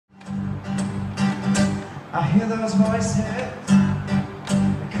I hear those voices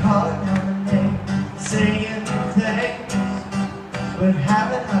calling out my name, saying things, but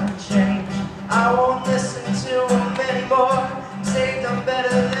haven't I changed? I won't listen to them anymore. I'm saved, I'm better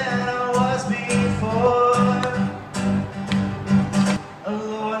than I was before.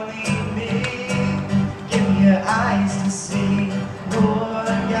 Lord, lead me, give me your eyes to see. Lord,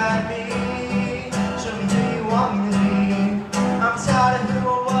 guide me, show me who you want me to be. I'm tired of who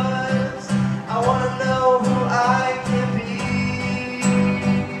I was, I want to know who I can be.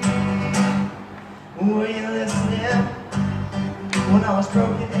 Were you listening when I was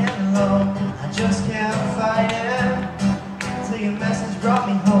broken and alone? I just can't fight it till your message brought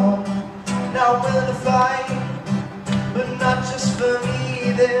me home. Now I'm willing to fight, but not just for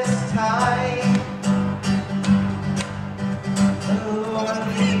me this time. Lord,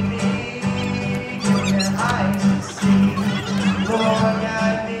 lead me, give me your eyes to see. Lord,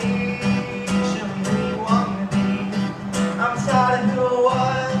 guide me, show me who you want me to be. I'm tired of who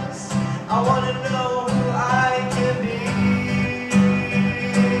I was, I want to know